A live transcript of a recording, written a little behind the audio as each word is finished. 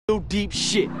deep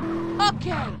shit.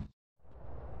 Okay.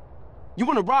 You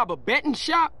wanna rob a betting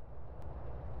shop?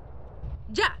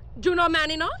 Yeah, you know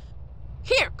man enough?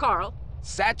 Here, Carl.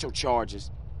 Satchel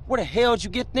charges? Where the hell'd you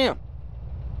get them?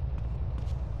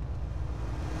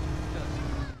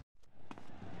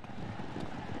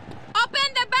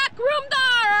 Open the back room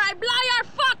door or I blow your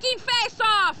fucking face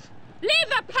off! Leave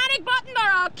the panic button or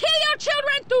I'll kill your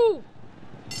children too!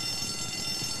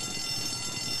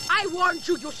 I warned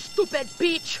you, you stupid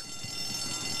bitch!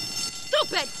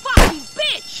 Stupid fucking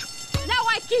bitch! Now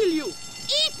I kill you!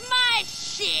 Eat my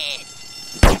shit!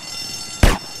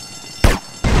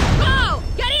 Go!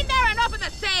 Get in there and open the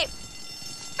safe!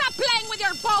 Stop playing with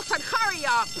your balls and hurry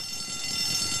up!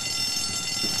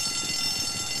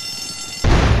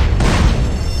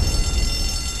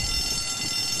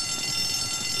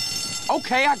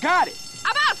 Okay, I got it.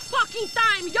 About fucking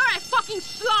time! You're a fucking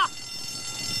sloth!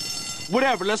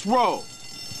 Whatever, let's roll.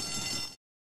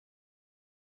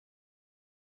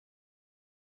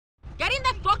 Get in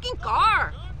the fucking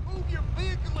car! Move your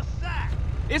vehicle aside!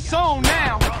 It's on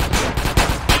now.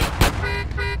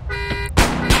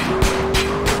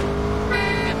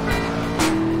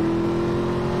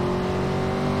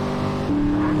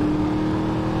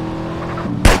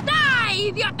 Die,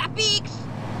 idiota pigs!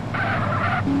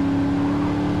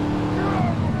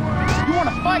 You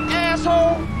wanna fight,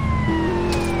 asshole?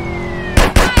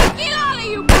 I kill all of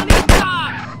you police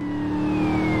dogs!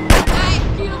 I've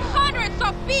killed hundreds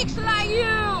of pigs like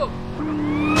you!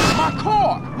 My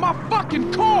car! My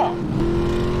fucking car!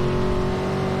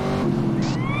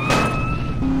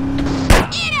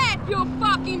 Eat it, you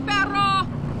fucking perro!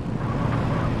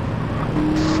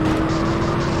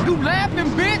 You laughing,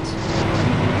 bitch?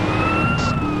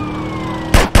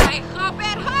 I hope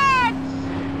it hurts!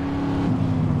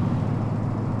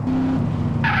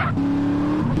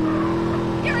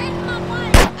 You're in my way!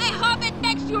 I hope it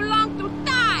takes you long to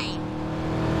die!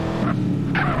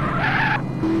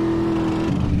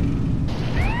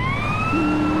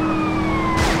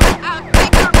 I'll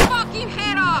take your fucking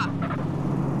head off!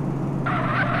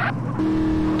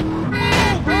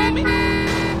 Move, homie!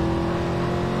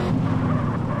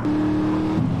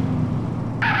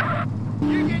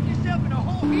 You're getting yourself in a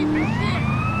whole heap of shit!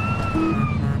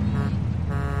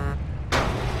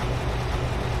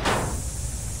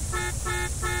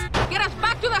 Get us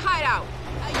back to the hideout!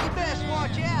 Hey, you best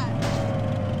watch out!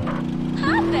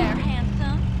 Hi there,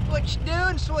 handsome. What you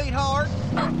doing, sweetheart?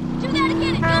 Oh, do that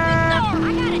again and don't be sore.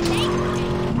 I got a date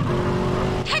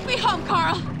today. Take me home,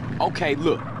 Carl! Okay,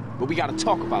 look, but we gotta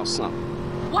talk about something.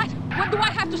 What? What do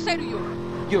I have to say to you?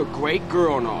 You're a great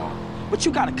girl and all, but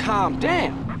you gotta calm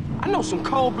down. I know some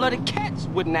cold-blooded cats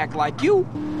wouldn't act like you.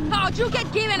 Oh, you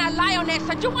get given a lioness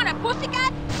and you want a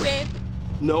pussycat? Whip!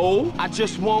 No, I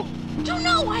just want... You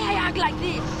know why I act like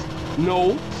this?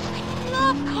 No.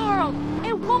 Love, Carl!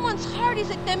 A woman's heart is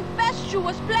a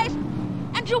tempestuous place,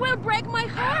 and you will break my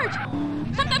heart!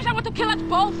 Sometimes I want to kill us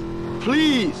both!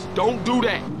 Please, don't do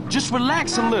that. Just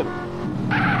relax a little.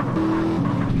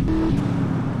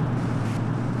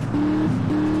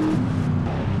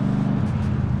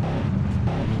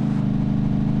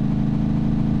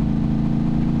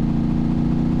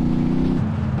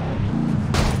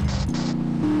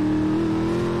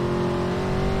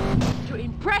 You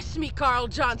impress me, Carl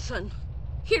Johnson!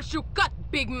 Here's your cut,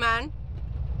 big man!